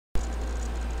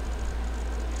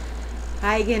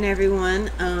Hi again,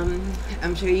 everyone.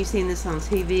 I'm sure you've seen this on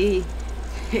TV.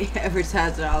 They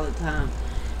advertise it all the time.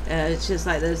 It's just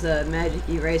like those magic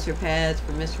eraser pads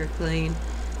for Mr. Clean,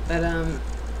 but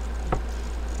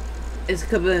it's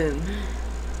KaBoom.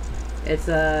 It's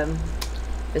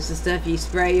the stuff you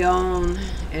spray on,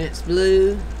 and it's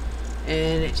blue,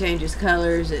 and it changes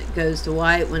colors. It goes to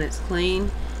white when it's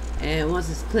clean, and once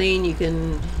it's clean, you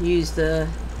can use the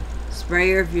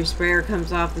sprayer if your sprayer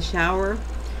comes off the shower.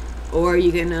 Or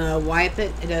you can wipe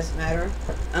it, it doesn't matter.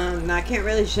 Now I can't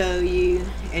really show you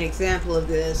an example of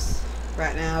this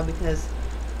right now because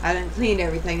I didn't clean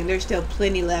everything and there's still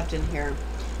plenty left in here.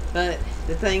 But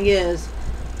the thing is,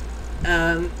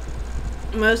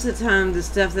 most of the time the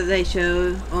stuff that they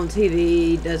show on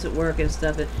TV doesn't work and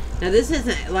stuff. Now this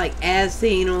isn't like as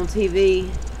seen on TV,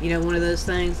 you know, one of those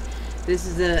things. This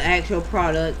is the actual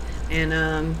product, and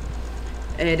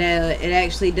it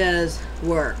actually does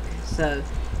work. So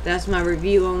that's my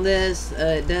review on this.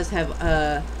 It does have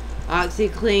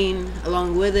OxyClean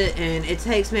along with it, and it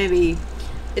takes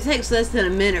less than a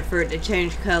minute for it to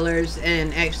change colors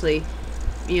and actually,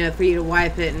 you know, for you to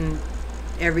wipe it and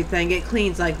everything. It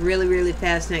cleans like really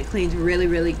fast, and it cleans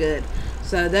really good.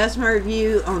 So that's my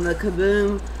review on the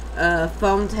KaBoom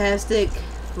Foam-Tastic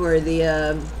for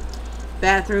the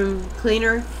bathroom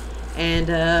cleaner, and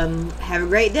have a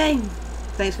great day.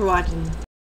 Thanks for watching.